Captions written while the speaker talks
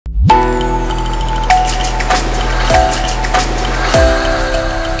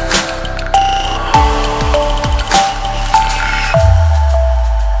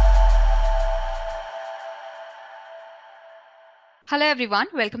everyone,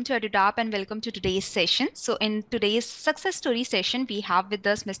 welcome to EduTap and welcome to today's session. So in today's success story session, we have with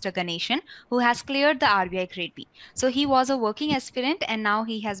us Mr. Ganeshan, who has cleared the RBI Grade B. So he was a working aspirant and now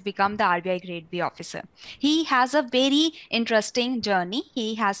he has become the RBI Grade B officer. He has a very interesting journey.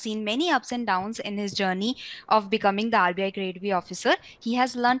 He has seen many ups and downs in his journey of becoming the RBI Grade B officer. He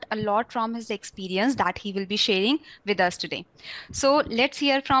has learned a lot from his experience that he will be sharing with us today. So let's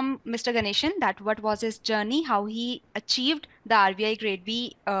hear from Mr. Ganeshan that what was his journey, how he achieved the RBI Grade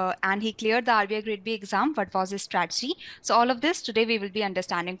B and he cleared the RBI Grade B exam. What was his strategy? So all of this today we will be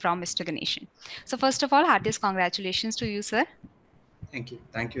understanding from Mr. Ganeshan. So first of all, heartiest congratulations to you, sir. Thank you.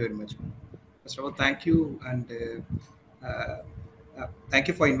 Thank you very much. First of all, thank you and thank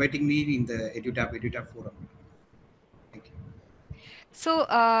you for inviting me in the EduTap forum. Thank you. So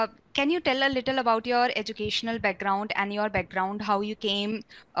can you tell a little about your educational background and your background, how you came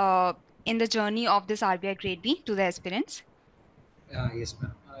in the journey of this RBI Grade B to the aspirants? Yes,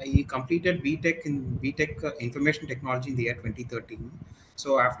 ma'am. I completed B Tech Information Technology in the year 2013.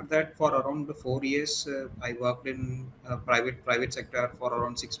 So after that, for around 4 years, I worked in private sector for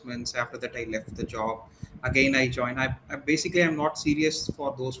around 6 months. After that, I left the job. Again, I joined. I basically I'm not serious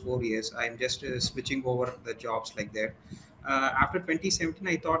for those 4 years. I'm just switching over the jobs like that. After 2017,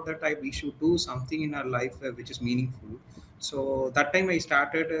 I thought that we should do something in our life which is meaningful. So that time I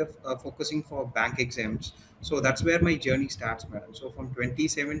started focusing for bank exams. So that's where my journey starts, madam. So from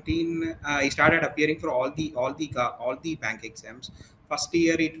 2017, I started appearing for all the bank exams. First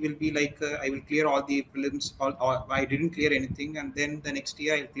year it will be like I will clear all the prelims. All I didn't clear anything, and then the next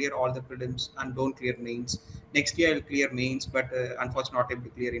year I'll clear all the prelims and don't clear mains. Next year I'll clear mains, but unfortunately not able to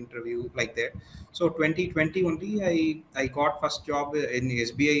clear interview like that. So 2020 only I got first job in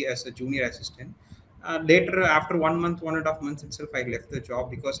SBI as a junior assistant. Later, after 1 month, 1.5 months itself, I left the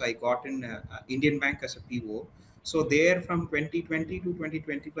job because I got in Indian Bank as a PO. So there, from 2020 to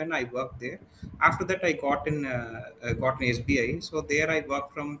 2021, I worked there. After that, I got in SBI. So there, I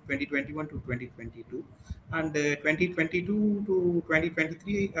worked from 2021 to 2022, and 2022 to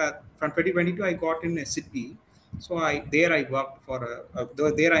 2023. From 2022, I got in City. So I worked for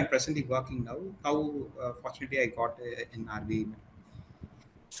though there I'm presently working now. How fortunately I got in RBI.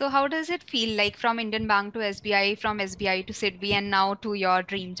 So how does it feel like from Indian Bank to SBI, from SBI to SIDBI, and now to your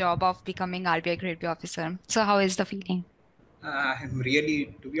dream job of becoming RBI Grade B officer? So how is the feeling? I'm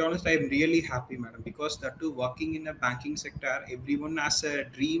really, to be honest, I'm really happy, madam, because that too working in a banking sector, everyone has a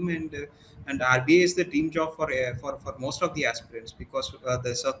dream, and RBA is the dream job for most of the aspirants because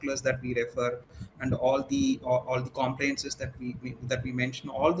the circulars that we refer and all the complaints that we mention,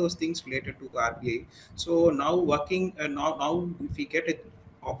 all those things related to RBA. So now working now if we get it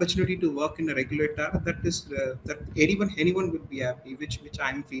opportunity to work in a regulator, that anyone would be happy, which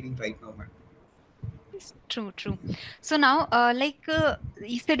I'm feeling right now, madam. Yes, true, true. So now,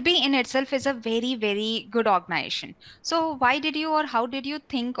 SIDBI in itself is a very, very good organization. So why did you or how did you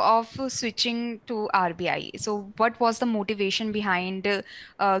think of switching to RBI? So what was the motivation behind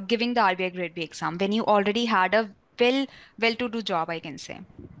giving the RBI Grade B exam when you already had a well-to-do job, I can say?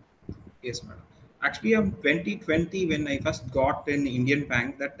 Yes, madam. Actually, 2020 when I first got in Indian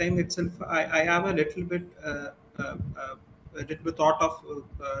Bank. That time itself, I have uh, uh, a little bit thought of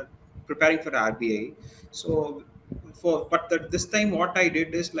preparing for RBI. So, this time, what I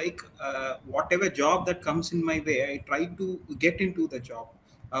did is like whatever job that comes in my way, I try to get into the job.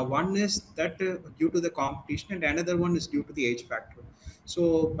 One is that due to the competition, and another one is due to the age factor.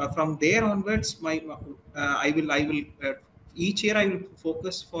 So from there onwards, I will each year I will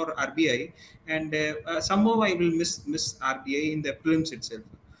focus for RBI, and somehow I will miss RBI in the prelims itself.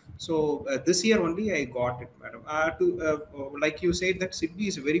 So this year only I got it, madam. Like you said, that Sydney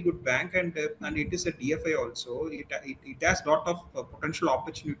is a very good bank, and it is a DFI also. It has lot of potential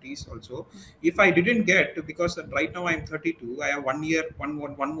opportunities also. If I didn't get, because right now I'm 32, I have 1 year, one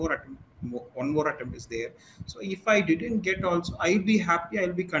more attempt, one more attempt is there. So if I didn't get also, I'll be happy.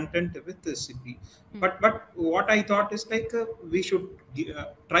 I'll be content with the Sydney. Hmm. But what I thought is like we should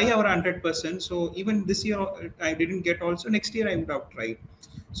try our 100%. So even this year I didn't get also. Next year I would have tried.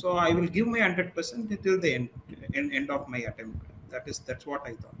 So I will give my 100% till the end of my attempt. That's what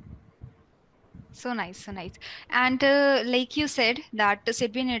I thought. So nice, so nice. And like you said, that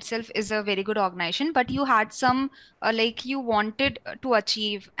Sidbin itself is a very good organization, but you had some like you wanted to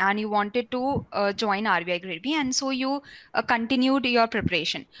achieve and you wanted to join RBI Grade B, and so you continued your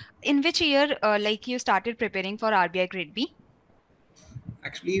preparation. In which year, like you started preparing for RBI Grade B?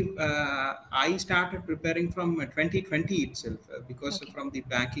 Actually, I started preparing from 2020 itself because Okay. from the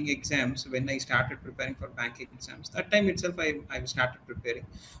banking exams, when I started preparing for banking exams, that time itself I started preparing.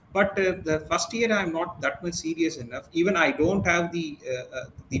 But the first year, I'm not that much serious enough. Even I don't have the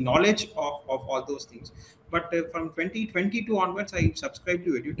knowledge of all those things. But from 2022 onwards, I subscribed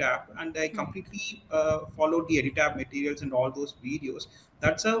to EduTap and I Hmm. completely followed the EduTap materials and all those videos.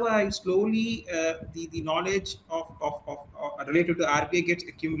 That's how I slowly the knowledge of related to RBI gets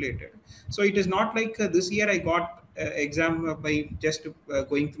accumulated. So it is not like this year I got exam by just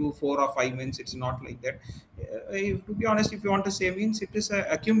going through 4 or 5 months. It's not like that. To be honest, if you want to say, means it is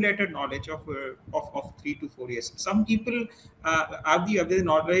accumulated knowledge of 3 to 4 years. Some people have the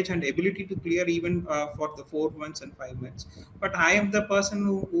knowledge and ability to clear even for the 4 months and 5 months. But I am the person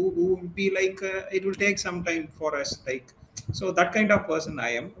who will be like it will take some time for us, like, so that kind of person I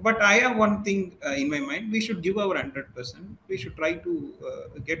am. But I have one thing in my mind: we should give our 100%. We should try to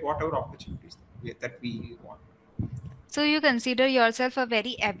get whatever opportunities that we want. So you consider yourself a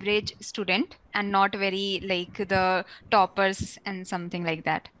very average student and not very like the toppers and something like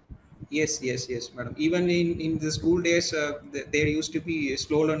that. Yes, yes, yes, madam. Even in the school days, there used to be a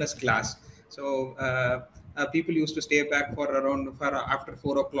slow learners class. So people used to stay back for around for after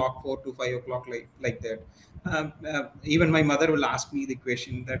 4 o'clock, 4 to 5 o'clock, like that. Even my mother will ask me the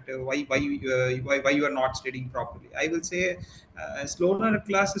question that why you are not studying properly. I will say slow learner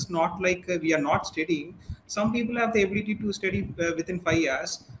class is not like we are not studying. Some people have the ability to study within 5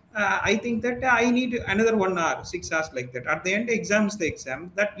 hours. I think that I need another 1 hour, 6 hours, like that. At the end, exam is the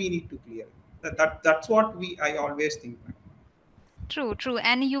exam that we need to clear. That's what I always think. True, true.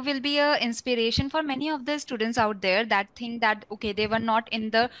 And you will be a inspiration for many of the students out there that think that okay, they were not in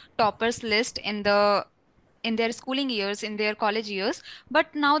the toppers list in their schooling years, in their college years, but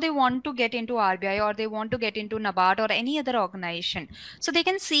now they want to get into RBI or they want to get into NABARD or any other organization. So they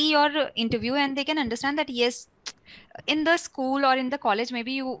can see your interview and they can understand that yes, in the school or in the college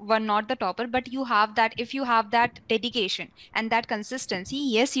maybe you were not the topper, but you have that, if you have that dedication and that consistency,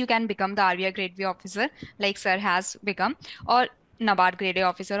 yes, you can become the RBI grade B officer like sir has become, or NABARD grade A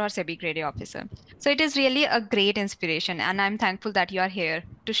officer or SEBI grade A officer. So it is really a great inspiration and I'm thankful that you are here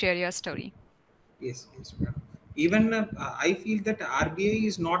to share your story. Yes, yes, madam. Even I feel that RBI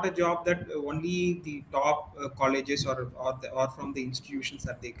is not a job that only the top colleges or from the institutions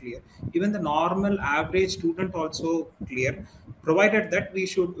that they clear. Even the normal average student also clear, provided that we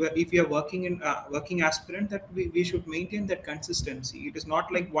should, if we are working in working aspirant, that we should maintain that consistency. It is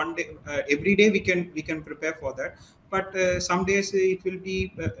not Hmm. like one day, every day we can prepare for that. But some days it will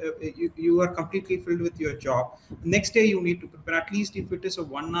be you are completely filled with your job. Next day you need to prepare, at least if it is a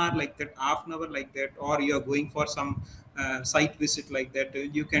 1 hour like that, half an hour like that, or you are going for some site visit like that,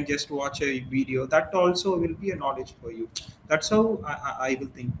 you can just watch a video. That also will be a knowledge for you. That's how I will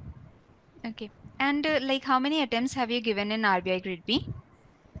think. Okay. And like how many attempts have you given in RBI grade B?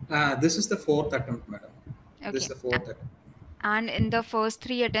 This is the fourth attempt, madam. This is Okay. the fourth attempt. And in the first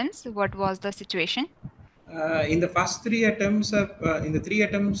three attempts, what was the situation? In the first three attempts, in the three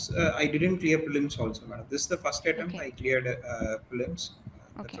attempts, I didn't clear prelims also, madam. This is the first attempt Okay. I cleared prelims.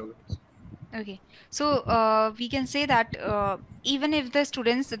 That's Okay. how it is. Okay, so we can say that even if the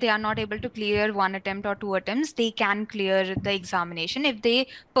students they are not able to clear one attempt or two attempts, they can clear the examination if they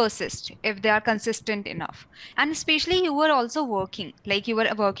persist, if they are consistent enough. And especially you were also working, like you were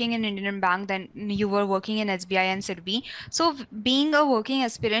working in Indian Bank, then you were working in SBI and SIDBI. So being a working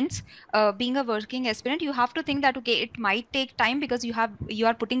aspirant, you have to think that okay, it might take time because you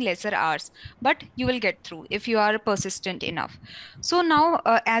are putting lesser hours, but you will get through if you are persistent enough. So now,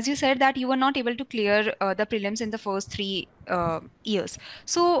 as you said that you were not able to clear the prelims in the first 3 years.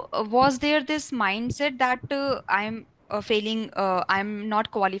 So was there this mindset that I'm failing, I'm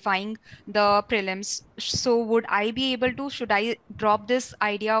not qualifying the prelims? So would I be able to? Should I drop this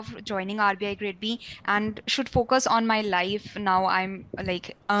idea of joining RBI Grade B and should focus on my life now? I'm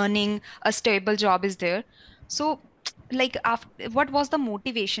like earning a stable job is there. So like after, what was the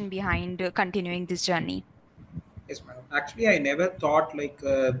motivation behind continuing this journey? Yes, madam. Actually, I never thought like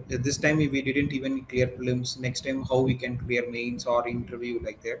this time we didn't even clear prelims. Next time, how we can clear mains or interview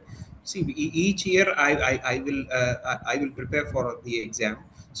like that. See, each year I will prepare for the exam.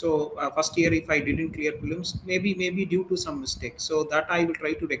 So first year, if I didn't clear prelims, maybe due to some mistake. So that I will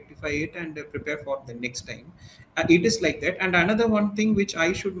try to rectify it and prepare for the next time. It is like that. And another one thing which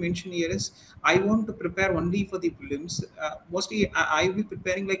I should mention here is I want to prepare only for the prelims. Mostly, I will be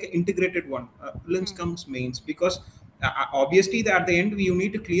preparing like an integrated one. Prelims Hmm. comes mains, because obviously at the end you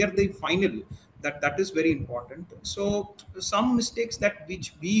need to clear the final. That is very important. So some mistakes that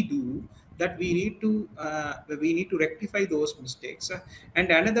which we do, that we need to rectify those mistakes.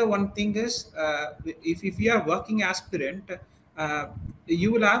 And another one thing is, if you are working aspirant, uh,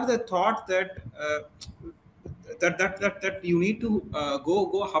 you will have the thought that that you need to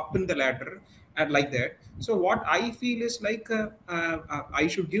go up in the ladder and like that. So what I feel is like, I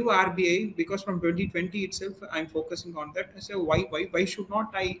should give RBI, because from 2020 itself I'm focusing on that. So why should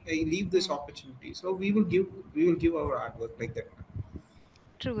not I leave this Hmm. opportunity? So we will give our hard work like that.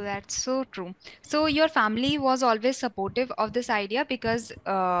 True, that's so true. So your family was always supportive of this idea because,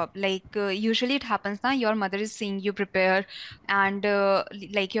 usually it happens now. Your mother is seeing you prepare, and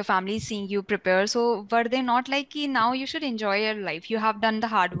like your family is seeing you prepare. So were they not like, "Ki, now you should enjoy your life. You have done the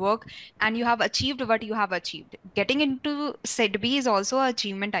hard work, and you have achieved what you have achieved. Getting into SEDB is also an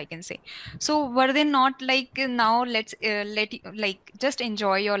achievement, I can say." So were they not like, "Now let's just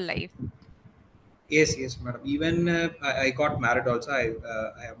enjoy your life." Yes, yes, madam. Even I got married also.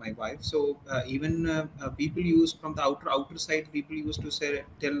 I have my wife. So even people use from the outer side. People used to say,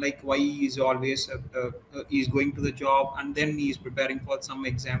 tell like, why he's always he's going to the job and then he's preparing for some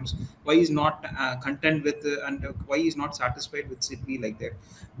exams. Why he's not content with and why he's not satisfied with Sydney like that.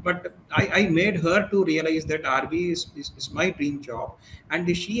 But I made her to realize that RB is my dream job,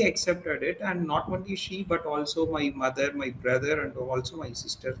 and she accepted it. And not only she, but also my mother, my brother, and also my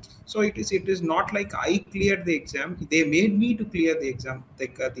sister. So it is not like I cleared the exam. They made me to clear the exam.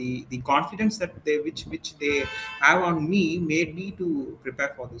 Like the confidence that which they have on me made me to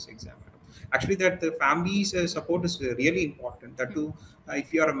prepare for this exam. Actually, that the family's support is really important. That too,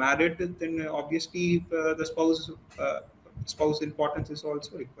 if you are married, then obviously the spouse importance is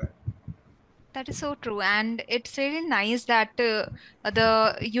also required. That is so true, and it's really nice that the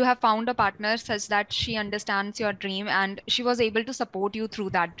you have found a partner such that she understands your dream and she was able to support you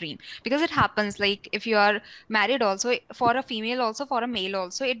through that dream. Because it happens, like if you are married, also for a female, also for a male,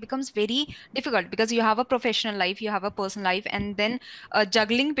 also it becomes very difficult because you have a professional life, you have a personal life, and then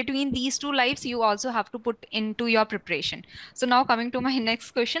juggling between these two lives, you also have to put into your preparation. So now coming to my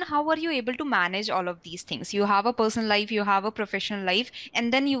next question, how are you able to manage all of these things? You have a personal life, you have a professional life,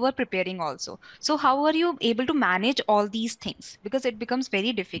 and then you were preparing also. So, how are you able to manage all these things? Because it becomes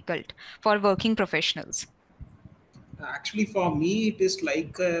very difficult for working professionals. Actually, for me, it is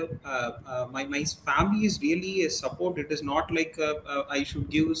like my family is really a support. It is not like I should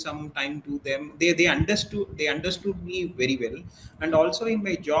give some time to them. Hmm. They understood me very well. And also in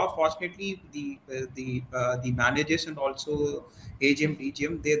my job, fortunately, the managers and also AGM,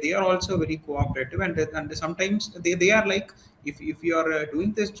 DGM, they are also very cooperative. And sometimes they are like, if you are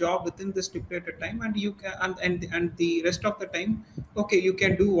doing this job within the stipulated time, and you can, and the rest of the time, okay, you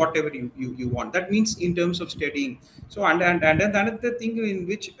can do whatever you want. That means in terms of studying. So and another thing in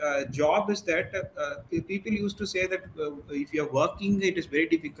which job is that people used to say that if you're working, it is very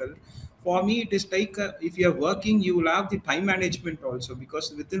difficult. For me, it is like, if you're working, you will have the time management also,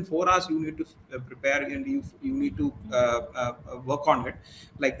 because within 4 hours you need to prepare, and you need to work on it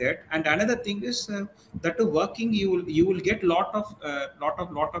like that. And another thing is that working, you will get lot of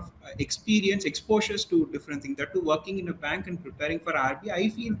experience, exposures to different things. That working in a bank and preparing for RBI, I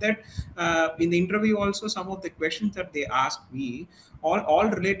feel that in the interview also, some of the questions that they asked me, all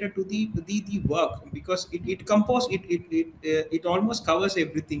related to the work, because it compose it almost covers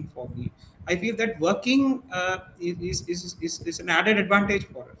everything for me. I feel that working is an added advantage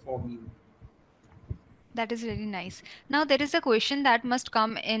for me. That is really nice. Now, there is a question that must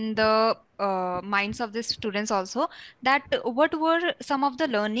come in the minds of the students also, that what were some of the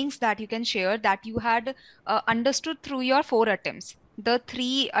learnings that you can share that you had understood through your 4 attempts? The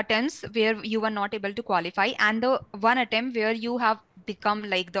 3 attempts where you were not able to qualify, and the 1 attempt where you have become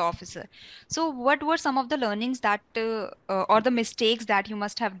like the officer. So, what were some of the learnings that, or the mistakes that you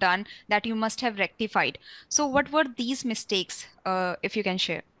must have done that you must have rectified? So, what were these mistakes, if you can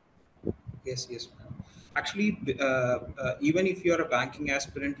share? Yes, yes, ma'am. Actually, even if you are a banking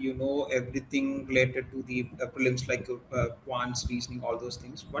aspirant, you know everything related to the prelims, like quants, reasoning, all those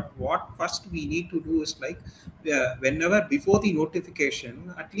things. But what first we need to do is like, whenever before the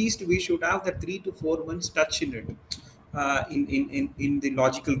notification, at least we should have the 3 to 4 months touch in it. In the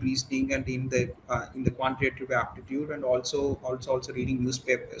logical reasoning, and in the quantitative aptitude, and also reading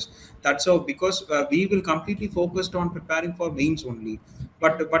newspapers. That's how, because we will completely focused on preparing for mains only.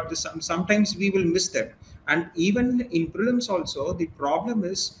 But sometimes we will miss that. And even in prelims also, the problem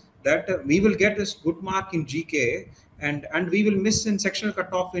is that we will get a good mark in GK, and we will miss in sectional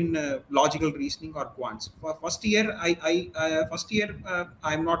cutoff in logical reasoning or quants. For first year, I'm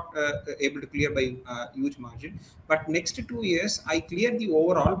not able to clear by huge margin. But next 2 years, I clear the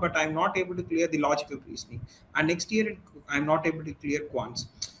overall, but I'm not able to clear the logical reasoning. And next year, I'm not able to clear quants.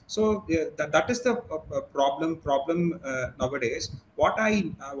 So that is the nowadays. What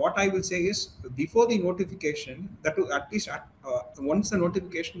I will say is, before the notification, that to at least once the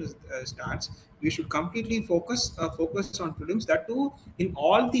notification starts, we should completely focus on films, that too in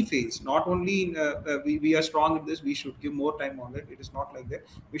all the fields, not only in we are strong in this, we should give more time on it. It is not like that.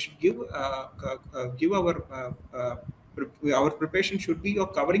 We should give our preparation should be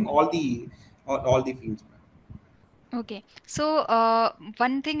of covering all the fields. Okay. So,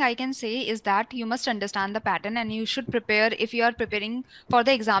 one thing I can say is that you must understand the pattern and you should prepare. If you are preparing for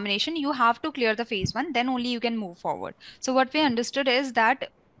the examination, you have to clear the phase one, then only you can move forward. So, what we understood is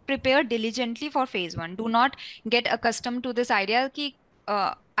that prepare diligently for phase one. Do not get accustomed to this idea ki,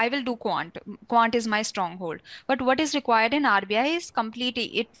 I will do quant. Quant is my stronghold. But what is required in RBI is complete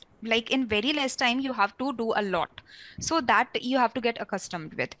it. Like in very less time, you have to do a lot. So that you have to get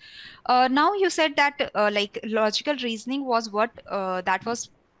accustomed with. Now you said that like logical reasoning was what that was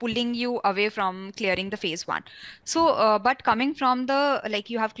pulling you away from clearing the phase one. So, but coming from the like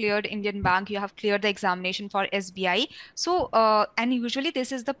you have cleared Indian Bank, you have cleared the examination for SBI. So, and usually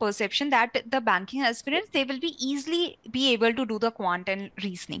this is the perception that the banking aspirants they will be easily be able to do the quant and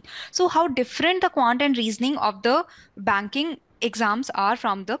reasoning. So, how different the quant and reasoning of the banking exams are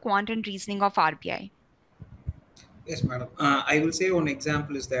from the quant and reasoning of RBI? Yes, madam. I will say one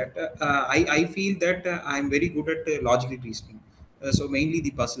example is that I feel that I'm very good at logical reasoning. So mainly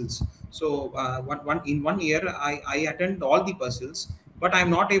the puzzles. So in 1 year, I attend all the puzzles, but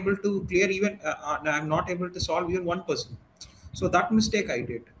I'm not able to clear even. I'm not able to solve even one puzzle. So that mistake I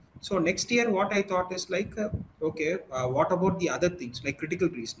did. So next year, what I thought is like, okay, what about the other things like critical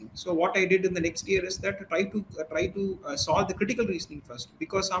reasoning? So what I did in the next year is that try to solve the critical reasoning first,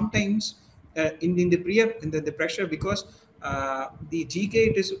 because sometimes in the pressure, because the GK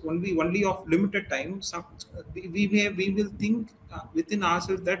it is only of limited time. We will think within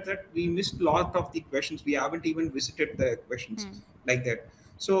ourselves that we missed lot of the questions. We haven't even visited the questions Hmm. like that.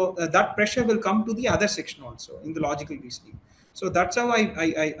 So that pressure will come to the other section also in the logical reasoning. So that's how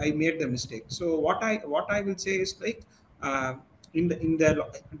I made the mistake. So what I will say is like, uh, in the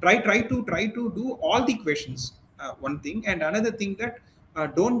try to do all the questions, one thing, and another thing that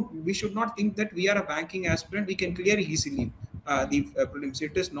don't we should not think that we are a banking aspirant we can clear easily Hmm. the prelims.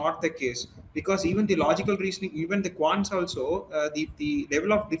 It is not the case, because even the logical reasoning, even the quants also, the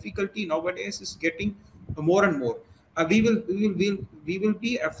level of difficulty nowadays is getting more and more. We will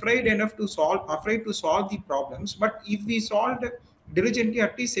be afraid to solve the problems, but if we solved diligently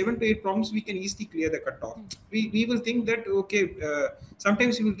at least 7 to 8 problems, we can easily clear the cutoff. Hmm. We will think that okay,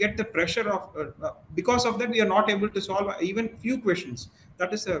 sometimes we will get the pressure of because of that we are not able to solve even few questions.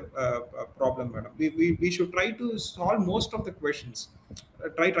 That is a problem, madam. We should try to solve most of the questions.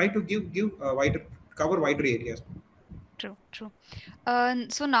 Try to give wider, cover wider areas. True, true.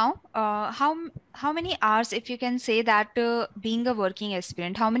 So now, how many hours, if you can say that being a working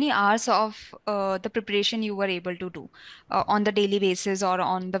aspirant, how many hours of the preparation you were able to do on the daily basis or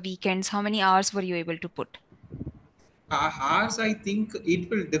on the weekends? How many hours were you able to put? Ours, I think it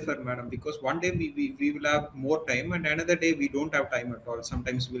will differ, madam, because one day we will have more time, and another day we don't have time at all.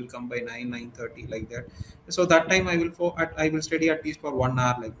 Sometimes we'll come by 9:30 like that. So that time I will study at least for 1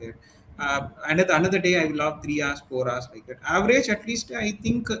 hour like that. Another day I will have 3 hours, 4 hours like that. Average at least I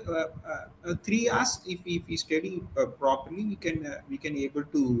think 3 hours. If we study properly, we can able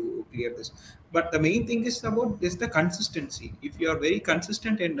to clear this. But the main thing is about this the consistency. If you are very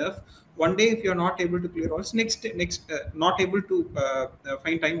consistent enough, one day if you are not able to clear also, next not able to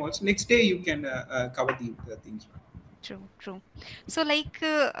find time also, next day you can cover the things. True, true. So, like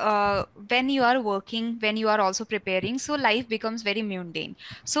when you are working, when you are also preparing, so life becomes very mundane.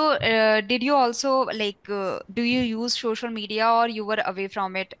 So, did you also like, do you use social media or you were away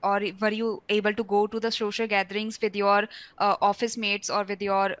from it, or were you able to go to the social gatherings with your office mates or with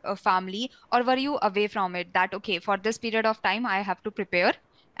your family, or were you away from it? That okay, for this period of time, I have to prepare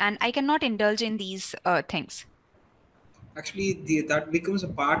and I cannot indulge in these things. Actually that becomes a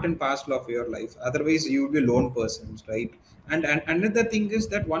part and parcel of your life, otherwise you will be lone persons, right? And another thing is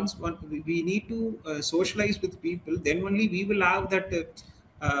that once we need to socialize with people, then only we will have that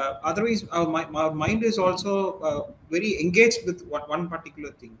otherwise our mind is also very engaged with one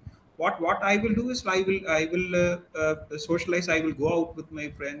particular thing. What I will do is I will socialize. I will go out with my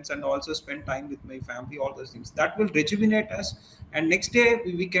friends and also spend time with my family, all those things that will rejuvenate us, and next day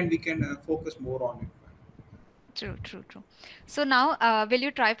we can focus more on it. True, true, true. So now, will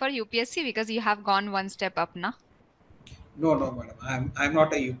you try for UPSC because you have gone one step up now? No, no, madam. I'm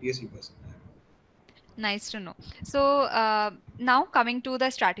not a UPSC person. Nice to know. So now coming to the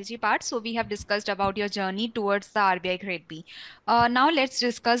strategy part. So we have discussed about your journey towards the RBI Grade B. Now let's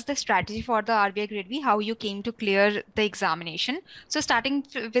discuss the strategy for the RBI Grade B, how you came to clear the examination. So starting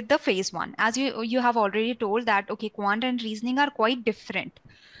with the phase one, as you have already told that okay, quant and reasoning are quite different.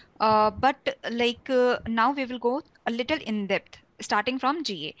 But now we will go a little in depth. Starting from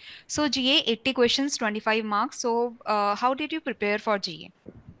GA. So GA 80 questions, 25 marks. So how did you prepare for GA?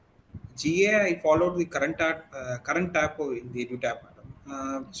 GA, I followed the current tab in the EduTap,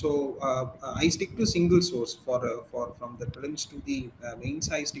 madam. I stick to single source for from the prelims to the mains.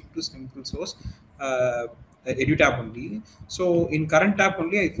 I stick to single source, EduTap only. So in current tab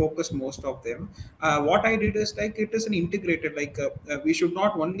only, I focused most of them. What I did is like it is an integrated. We should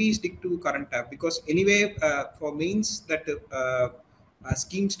not only stick to current tab, because anyway for mains that.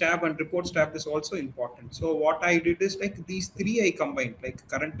 Schemes tab and reports tab is also important. So what I did is like these three I combined, like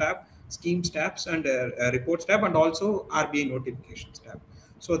current tab, schemes tabs, and reports tab, and also RBI notifications tab.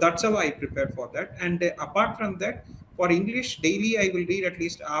 So that's how I prepared for that. And apart from that, for English daily, I will read at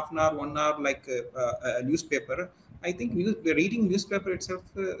least half an hour, 1 hour, like a newspaper. I think reading newspaper itself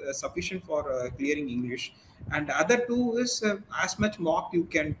sufficient for clearing English. And other two is as much mock you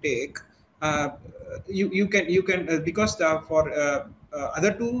can take. Uh, you can because for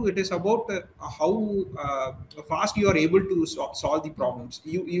other two, it is about how fast you are able to solve the Mm. problems.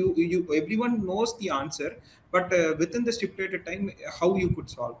 You everyone knows the answer, but within the stipulated time, how you could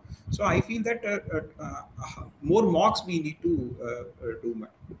solve. So I feel that more mocks we need to do,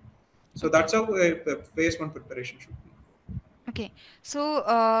 madam. So Okay. that's how phase one preparation should be. Okay. So,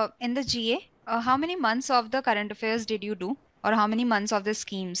 in the GA, how many months of the current affairs did you do, or how many months of the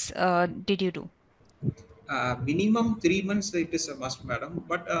schemes did you do? Minimum 3 months it is a must, madam.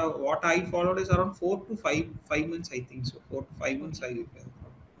 But what I followed is around 4 to 5 months. I think so. 4 to 5 months.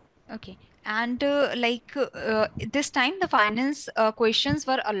 Okay. I Okay. And this time, the finance questions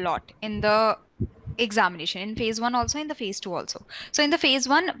were a lot in the examination, in phase one also, in the phase two also. So, in the phase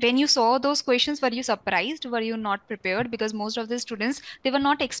one, when you saw those questions, were you surprised? Were you not prepared? Because most of the students, they were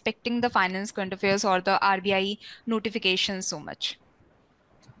not expecting the finance current affairs or the RBI notifications so much.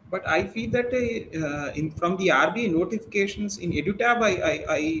 But I feel that in from the RBI notifications in EduTab,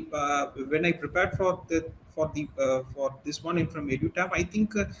 when I prepared for this one in from EduTab, I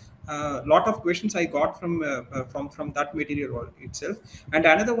think lot of questions I got from that material itself. And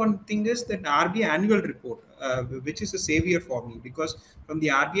another one thing is that RBI annual report, which is a savior for me, because from the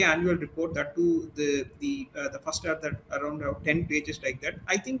RBI annual report, that to the first are that around 10 pages like that.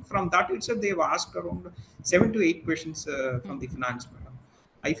 I think from that itself they've asked around 7 to 8 questions from Hmm. the finance, madam.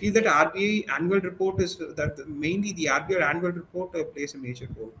 I feel that Yes. RBI annual report is that mainly the RBI annual report plays a major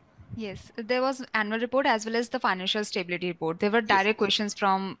role. Yes, there was annual report as well as the financial stability report. There were Yes, direct yes. questions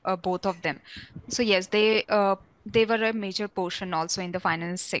from both of them. So yes, they were a major portion also in the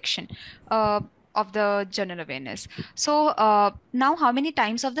finance section uh, of the general awareness. So now, how many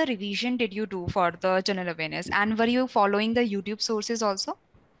times of the revision did you do for the general awareness, and were you following the YouTube sources also?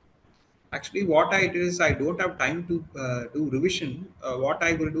 Actually, what I do is I don't have time to do revision. What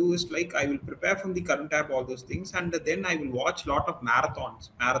I will do is like I will prepare from the current tab all those things, and then I will watch lot of marathon,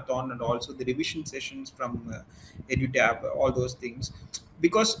 and also the revision sessions from EduTab, all those things.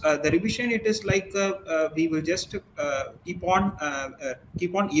 Because the revision, it is like we will just keep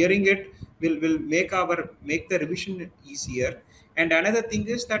on hearing it. Will make the revision easier. And another thing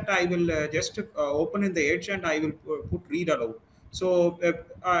is that I will just open in the edge, and I will put read aloud. So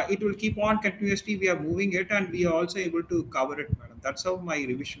it will keep on continuously. We are moving it, and we are also able to cover it, madam. That's how my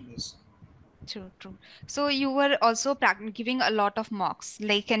revision is. True, true. So you were also giving a lot of mocks.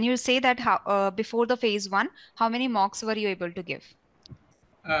 Like, can you say that how before the phase one, how many mocks were you able to give?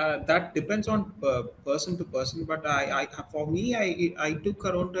 That depends on person to person, but Mm. for me, I took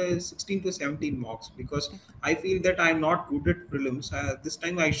around 16 to 17 marks, because Okay. I feel that I'm not good at prelims. This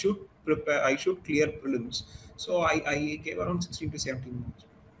time I should prepare. I should clear prelims. So Mm. I gave around 16 to 17 marks.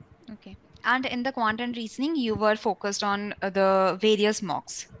 Okay. And in the quant and reasoning, you were focused on the various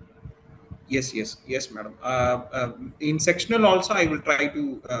mocks. Yes, yes, yes, madam. In sectional also, I will try to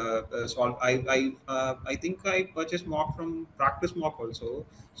solve. I think I purchased mock from practice mock also.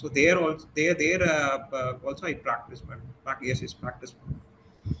 So there also I practice, madam. Yes, yes, practice mock.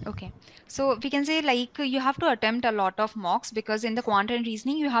 Okay. So we can say like you have to attempt a lot of mocks because in the quant and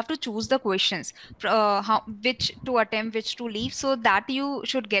reasoning you have to choose the questions how which to attempt, which to leave, so that you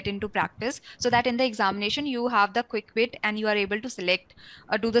should get into practice so that in the examination you have the quick wit and you are able to select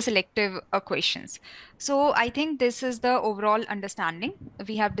do the selective questions. So I think this is the overall understanding.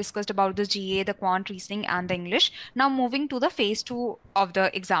 We have discussed about the GA, the quant reasoning and the English. Now moving to the phase 2 of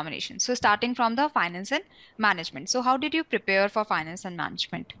the examination. So starting from the finance and management. So how did you prepare for finance and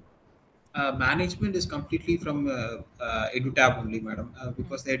management? Management is completely from EduTap only, madam, Hmm.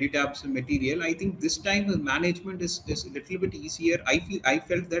 because the EduTap's material. I think this time management is a little bit easier. I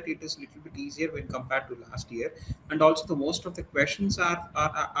felt that it is a little bit easier when compared to last year, and also the most of the questions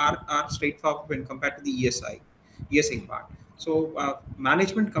are straightforward when compared to the ESI part. So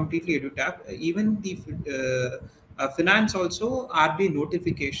management completely EduTap. Even the finance also RBI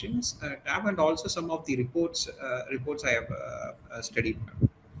notifications tab, and also some of the reports I have studied.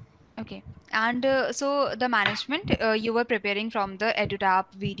 Okay. And so the management, you were preparing from the EduTap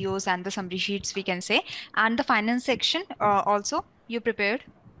videos and the summary sheets, we can say, and the finance section also you prepared.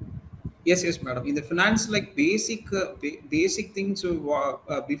 Yes, yes, madam. In the finance, like basic things.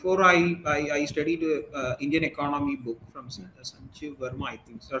 Before I studied Indian economy book from Hmm. Sanjeev Verma, I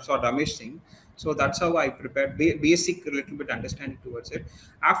think, or Ramesh Singh. So Hmm. that's how I prepared basic, a little bit understanding towards it.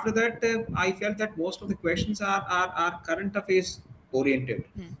 After that, I felt that most of the questions are current affairs oriented.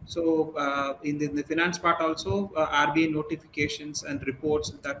 Hmm. So in the finance part also, RBI notifications and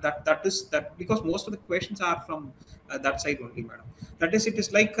reports. That is that, because most of the questions are from that side only, madam. That is, it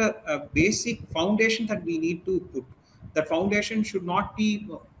is like a basic foundation that we need to put. That foundation should not be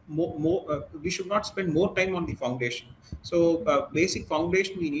we should not spend more time on the foundation. So Hmm. basic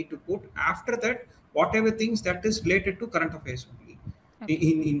foundation we need to put. After that, whatever things that is related to current affairs only Okay.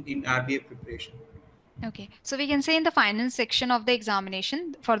 in RBA preparation. Okay, so we can say in the finance section of the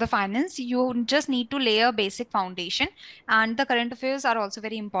examination for the finance, you just need to lay a basic foundation, and the current affairs are also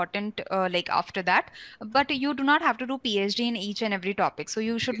very important, like after that. But you do not have to do PhD in each and every topic, so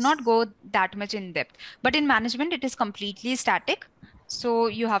you should Yes, not go that much in depth. But in management, it is completely static, so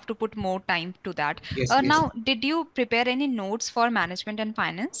you have to put more time to that. yes, yes. Now, did you prepare any notes for management and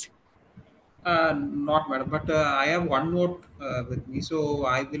finance? Not madam, but I have one note with me, so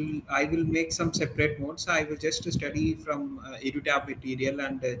I will make some separate notes. I will just study from EduTap material,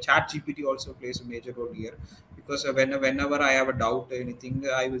 and Chat GPT also plays a major role here, because whenever I have a doubt anything,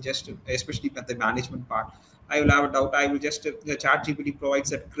 I will just, especially at the management part, I will have a doubt. I will just the Chat GPT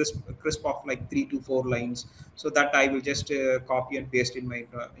provides that crisp of like 3 to 4 lines, so that I will just copy and paste in my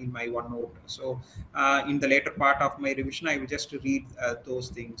OneNote. So in the later part of my revision, I will just read those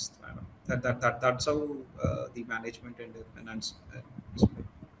things. That's how the management and the finance is played.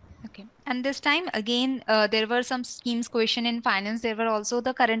 Okay. And this time again, there were some schemes question in finance. There were also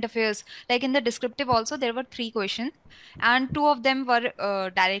the current affairs. Like in the descriptive also, there were three questions, and two of them were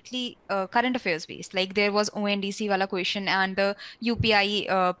directly current affairs based. Like there was ONDC wala question and the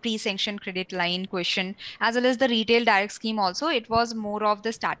UPI pre-sanctioned credit line question, as well as the retail direct scheme also. It was more of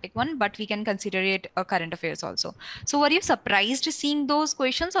the static one, but we can consider it a current affairs also. So were you surprised seeing those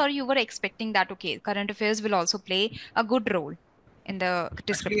questions, or you were expecting that okay, current affairs will also play a good role in the Actually,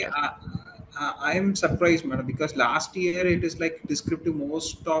 descriptive? I am surprised, madam, because last year it is like descriptive.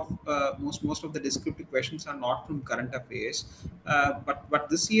 Most of the descriptive questions are not from current affairs. But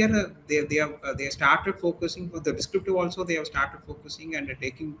this year they have started focusing for the descriptive also. They have started focusing and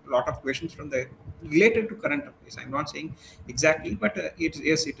taking a lot of questions from the related to current affairs. I'm not saying exactly, but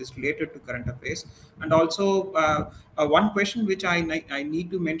yes, it is related to current affairs. And also one question which I need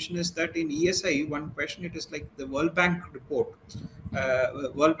to mention is that in ESI, one question, it is like the World Bank report,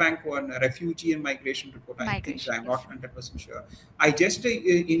 Hmm. World Bank one refugee and migration report. I think so. Migration, I'm not yes. 100% sure. I just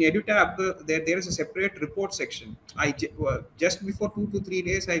in EduTab there is a separate report section. Just before 2 to 3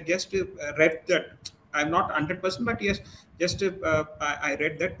 days I just read that. I'm not 100%, but yes, just I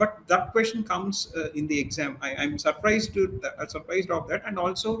read that. But that question comes in the exam. I'm surprised surprised of that, and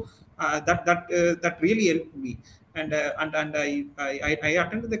also that really helped me. And I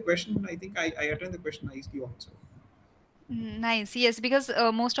attended the question. I think I attended the question nicely also. Nice. Yes, because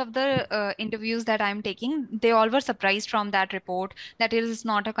most of the interviews that I'm taking, they all were surprised from that report that it is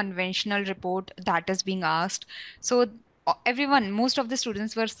not a conventional report that is being asked. So everyone, most of the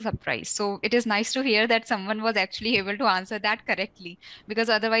students were surprised. So it is nice to hear that someone was actually able to answer that correctly, because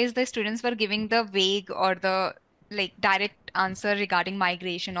otherwise the students were giving the vague or the like direct answer regarding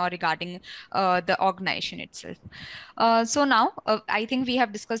migration or regarding the organization itself. So now I think we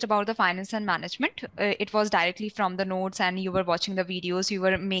have discussed about the finance and management. It was directly from the notes, and you were watching the videos, you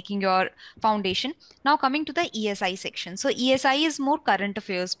were making your foundation. Now coming to the ESI section. So ESI is more current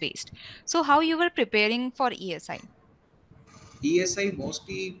affairs based. So how you were preparing for ESI? ESI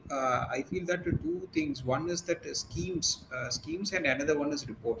mostly, I feel that two things. One is that schemes, and another one is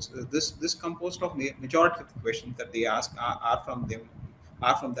reports. This composed of majority of the questions that they ask are from them,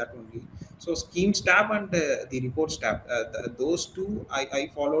 are from that only. So schemes tab and the reports tab, those two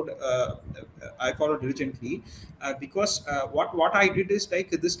I followed diligently, because what I did is like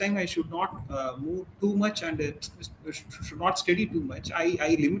this time I should not move too much, and should not study too much.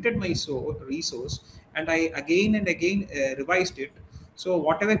 I limited my resource, and I again and again revised it. So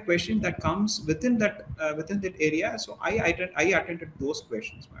whatever question that comes within that area, so I attended those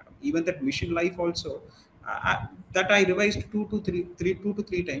questions, madam. Even that mission life also, that I revised two to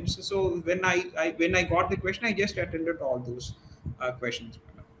three times. So when I got the question, I just attended all those questions,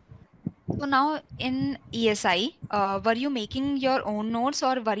 madam. So now in ESI, were you making your own notes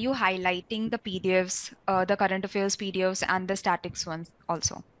or were you highlighting the PDFs, the current affairs PDFs and the statics ones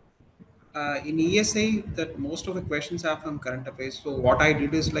also? In ESA, that most of the questions are from current affairs. So what I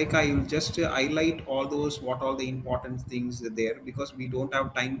did is like I will just highlight all those what all the important things are there, because we don't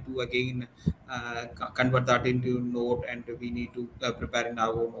have time to again convert that into note, and we need to prepare in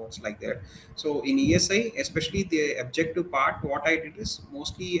our own notes like that. So in ESA, especially the objective part, what I did is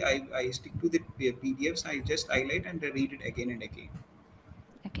mostly I stick to the PDFs. I just highlight and read it again and again.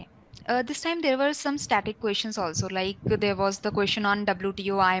 Okay. This time there were some static questions also, like there was the question on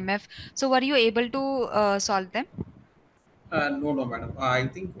WTO, IMF. So were you able to solve them? No, no, madam. I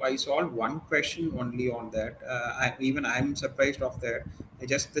think I solved one question only on that. Even I'm surprised of that.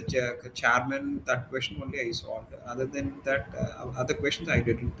 Just the chairman, that question only I solved. Other than that, other questions I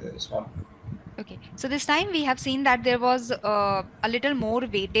didn't solve. Okay, so this time we have seen that there was a little more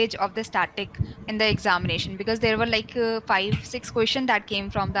weightage of the static in the examination, because there were like five, six questions that came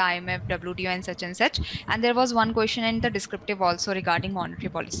from the IMF, WTO, and such. And there was one question in the descriptive also regarding monetary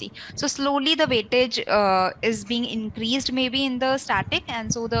policy. So slowly the weightage is being increased maybe in the static.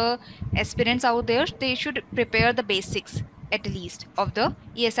 And so the aspirants out there, they should prepare the basics at least of the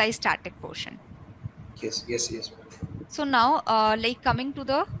ESI static portion. Yes, yes, yes, madam. So now, like coming to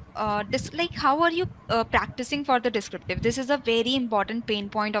the like how are you practicing for the descriptive? This is a very important pain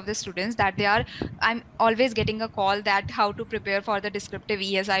point of the students, that they are. I'm always getting a call that how to prepare for the descriptive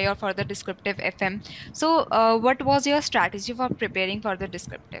ESI or for the descriptive FM. So, what was your strategy for preparing for the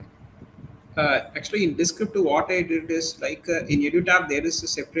descriptive? Actually, in descriptive, what I did is like in EduTap there is a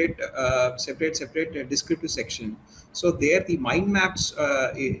separate descriptive section. So there the mind maps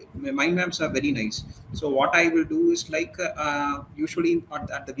are very nice. So what I will do is like usually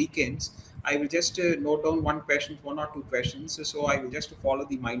at the weekends I will just note down one or two questions. So I will just follow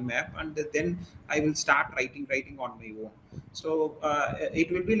the mind map, and then I will start writing on my own. So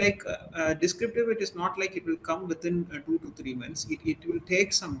it will be like descriptive. It is not like it will come within 2 to 3 months. It will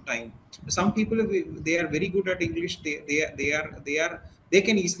take some time. Some people, they are very good at English. They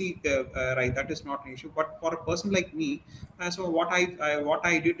can easily write. That is not an issue. But for a person like me, so what I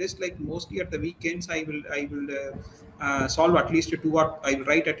did is like mostly at the weekends I will solve at least two, or I will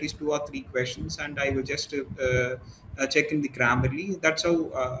write at least two or three questions, and I will just check in the grammarly. That's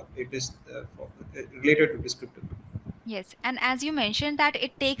how it is related to descriptive. Yes, and as you mentioned that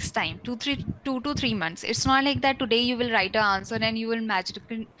it takes time, 2 to 3 months. It's not like that today you will write an answer and you will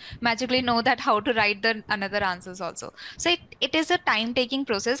magically know that how to write the another answers also. So it is a time taking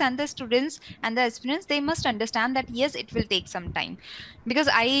process, and the students and the aspirants, they must understand that yes, it will take some time. Because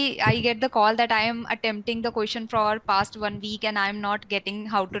I get the call that I am attempting the question for past 1 week and I'm not getting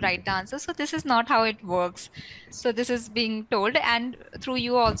how to write the answer. So this is not how it works. So this is being told, and through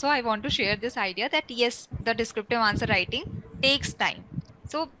you also, I want to share this idea that yes, the descriptive answer writing takes time.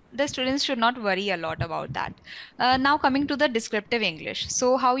 So the students should not worry a lot about that. Now coming to the descriptive English.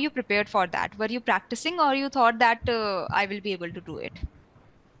 So how you prepared for that? Were you practicing or you thought that I will be able to do it?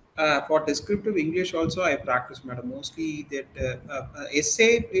 For descriptive English also I practice, madam. Mostly that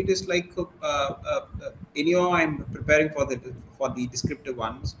essay, it is like anyhow I'm preparing for the descriptive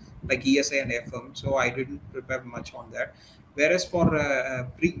ones like ESA and FM. So I didn't prepare much on that. Whereas for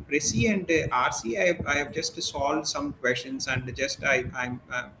Presi and RC, I have just solved some questions, and just I'm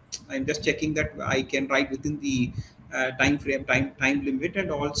just checking that I can write within the time limit,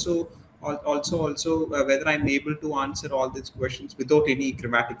 and also Also whether I'm able to answer all these questions without any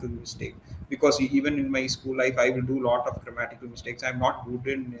grammatical mistake, because even in my school life I will do a lot of grammatical mistakes. I'm not good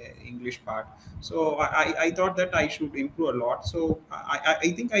in English part. So I thought that I should improve a lot. So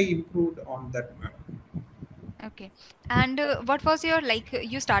I think I improved on that matter. Okay. And what was your like?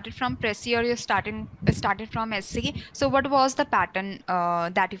 You started from Pressy or you started from SC. So what was the pattern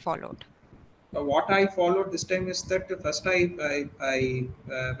that you followed? What I followed this time is that first I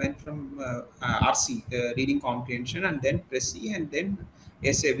went from RC, reading comprehension, and then Pressy, and then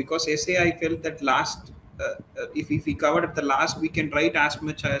essay. Because essay, I felt that last, if we covered at the last, we can write as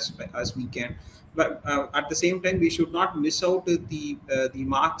much as we can. But at the same time, we should not miss out the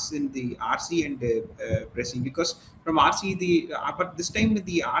marks in the RC and Pressy, because from RC but this time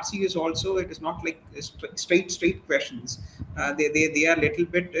the RC is also, it is not like straight questions. They are little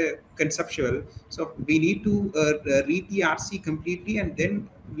bit conceptual. So we need to read the RC completely, and then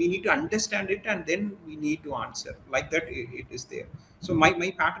we need to understand it, and then we need to answer like that. It is there. So my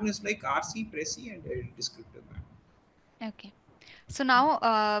pattern is like RC, Pressy, and descriptive map. Okay. So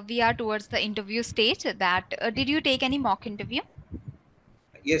now we are towards the interview stage. That did you take any mock interview?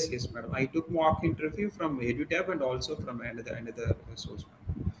 Yes, madam. I took mock interview from EduTap and also from another source.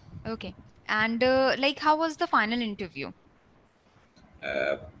 Okay. And like, how was the final interview?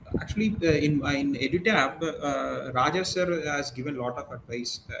 Uh, Actually, in EduTab, Raja sir has given a lot of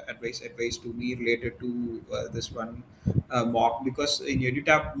advice to me related to this one mock, because in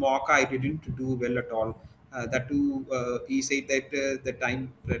EduTab mock I didn't do well at all. That too, he said that the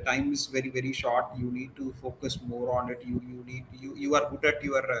time is very short. You need to focus more on it. You are good at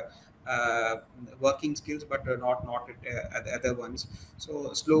your working skills, but not at the other ones.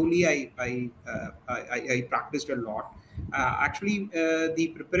 So slowly I practiced a lot.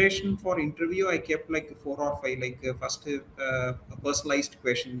 The preparation for interview, I kept like four or five, like first personalized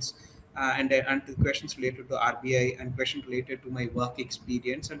questions, and the questions related to RBI, and questions related to my work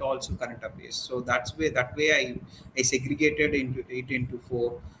experience, and also current affairs. So that way I segregated into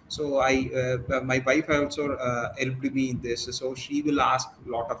four. So my wife also helped me in this. So she will ask a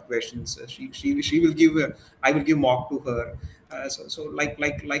lot of questions. She will give I will give mock to her. So like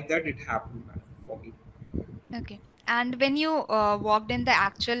that it happened for me. Okay. And when you walked in the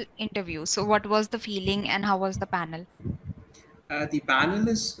actual interview, so what was the feeling and how was the panel? The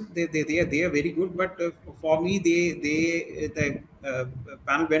panelists, they are very good, but for me the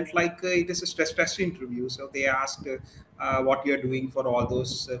panel went like it is a stress interview. So they asked what you are doing for all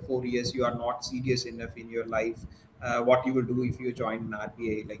those 4 years. You are not serious enough in your life. What you will do if you join an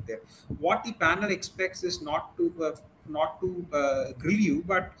RBI, like that. What the panel expects is not to grill you,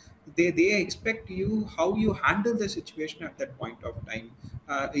 but they expect you how you handle the situation at that point of time.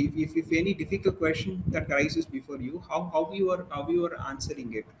 If any difficult question that arises before you, how you are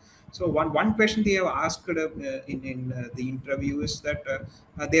answering it. So one question they have asked in the interview is that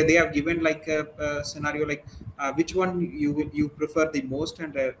they have given like a scenario, like which one you prefer the most,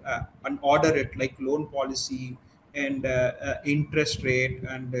 and order it like loan policy, and interest rate,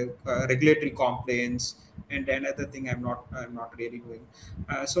 and regulatory complaints, and another thing I'm not really doing.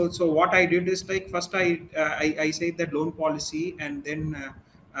 So what I did is like first I say that loan policy, and then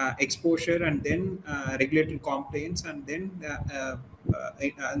exposure, and then regulatory complaints, and then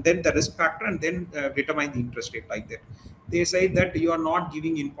the risk factor, and then determine the interest rate, like that. They say that you are not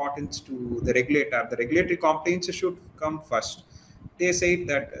giving importance to the regulator. The regulatory complaints should come first. They say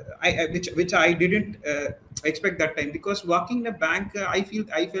that which I didn't expect that time, because working in a bank, I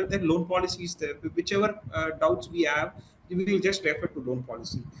felt that loan policy is the whichever doubts we have, we will just refer to loan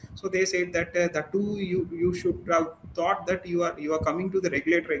policy. So they said that that too, you should have thought that you are coming to the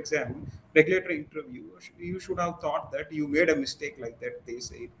regulator exam, regulator interview. You should have thought that you made a mistake, like that. They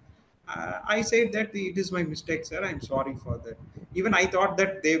said. I said that it is my mistake, sir. I'm sorry for that. Even I thought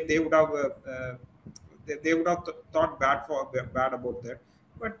that they would have they would have thought bad about that.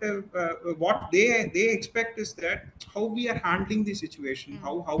 But what they expect is that how we are handling the situation,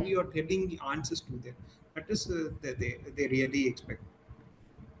 how we are telling the answers to them. That is they really expect.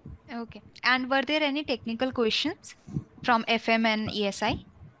 Okay. And were there any technical questions from FM and ESI?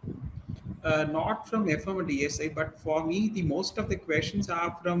 Not from FM and ESI, but for me, the most of the questions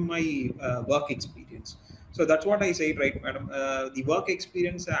are from my work experience. So that's what I say, right, madam? The work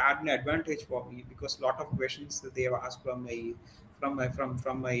experience had an advantage for me, because a lot of questions that they have asked from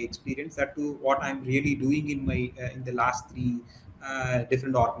my experience. That to what I'm really doing in the last three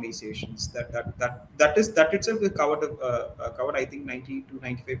different organizations. That itself is covered. I think 90 to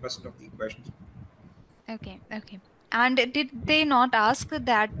 95% of the questions. Okay, okay. And did they not ask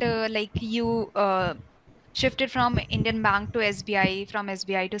that like you shifted from Indian Bank to SBI, from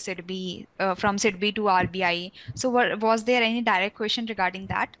SBI to SIDBI, from SIDBI to RBI. So was there any direct question regarding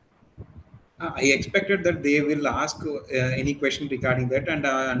that? I expected that they will ask any question regarding that, and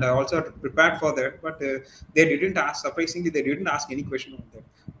I also prepared for that. But they didn't ask. Surprisingly, they didn't ask any question on that.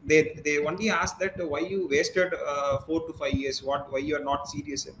 They only asked that why you wasted 4 to 5 years. Why you are not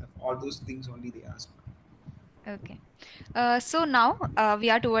serious enough. All those things only they asked. Okay. So now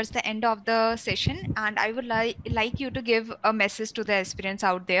we are towards the end of the session, and I would like you to give a message to the aspirants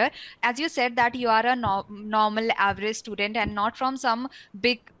out there. As you said that you are a normal average student and not from some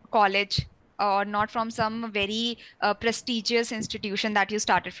big college or not from some very prestigious institution that you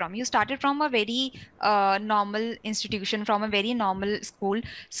started from. You started from a very normal institution, from a very normal school.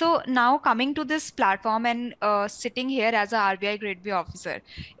 So now coming to this platform and sitting here as a RBI Grade B officer,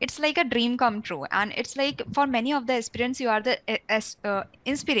 it's like a dream come true, and it's like for many of the aspirants you are the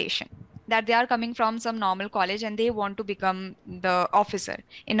inspiration, that they are coming from some normal college and they want to become the officer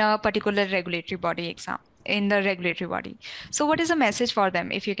in a particular regulatory body exam, in the regulatory body. So what is a message for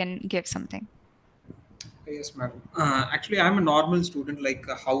them, if you can give something? Yes, madam. Actually, I'm a normal student, like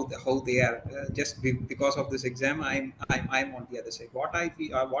how they are. Because of this exam, I'm on the other side. What I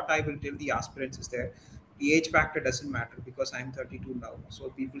will tell the aspirants is that the age factor doesn't matter because I'm 32 now. So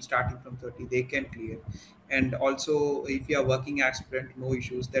people starting from 30, they can clear. And also, if you are working aspirant, no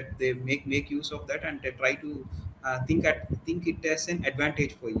issues. That they make use of that, and they try to think it as an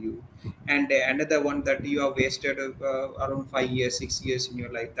advantage for you. And another one, that you have wasted around 5 years 6 years in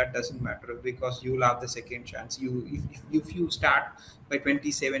your life, that doesn't matter because you will have the second chance. If you start by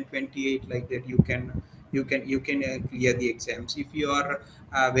 27, 28, like that, you can clear the exams. If you are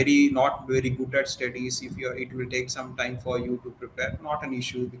very not very good at studies, if you are, it will take some time for you to prepare, not an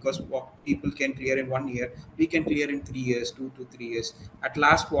issue, because what people can clear in 1 year, we can clear in 3 years, 2 to 3 years. At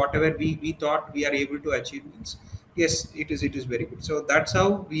last, whatever we thought we are able to achieve means, yes, it is very good. So that's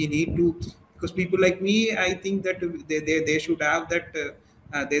how we need to, because people like me, I think that they should have that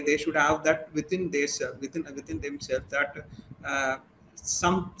they should have that within their within themselves, that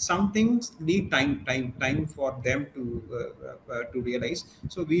some things need time for them to realize.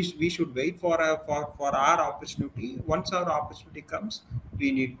 So we should wait for our opportunity. Once our opportunity comes,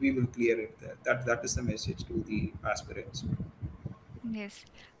 we will clear it. That is the message to the aspirants. Yes,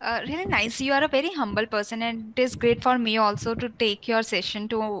 really nice. You are a very humble person, and it is great for me also to take your session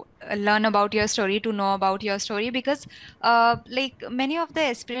to learn about your story, to know about your story, because like many of the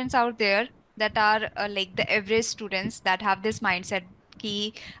aspirants out there that are like the average students that have this mindset.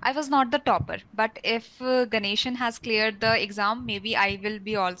 Ki, I was not the topper, but if Ganeshan has cleared the exam, maybe I will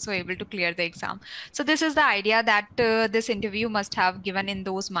be also able to clear the exam. So this is the idea that this interview must have given in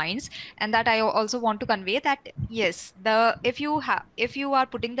those minds, and that I also want to convey that yes, the if you are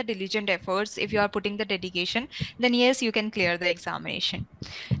putting the diligent efforts, if you are putting the dedication, then yes, you can clear the examination.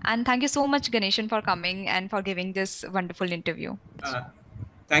 And thank you so much, Ganeshan, for coming and for giving this wonderful interview. uh,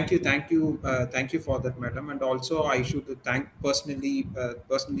 Thank you for that, madam. And also, I should thank personally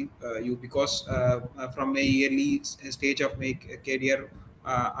you, because from a stage of my career,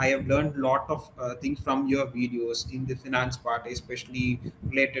 I have learned a lot of things from your videos in the finance part, especially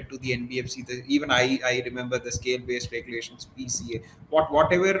related to the NBFC. Even I remember the scale-based regulations, PCA,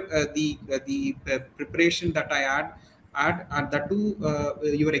 whatever the preparation that I had, and that too,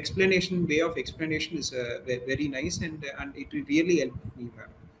 your explanation way of explanation is very nice, and it really helped me, ma'am.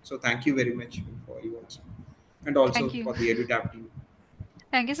 So thank you very much for you also, and Thank also you. for the EduTap team.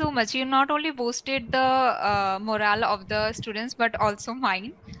 Thank you so much. You not only boosted the morale of the students, but also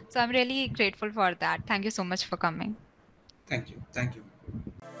mine. So I'm really grateful for that. Thank you so much for coming. Thank you. Thank you.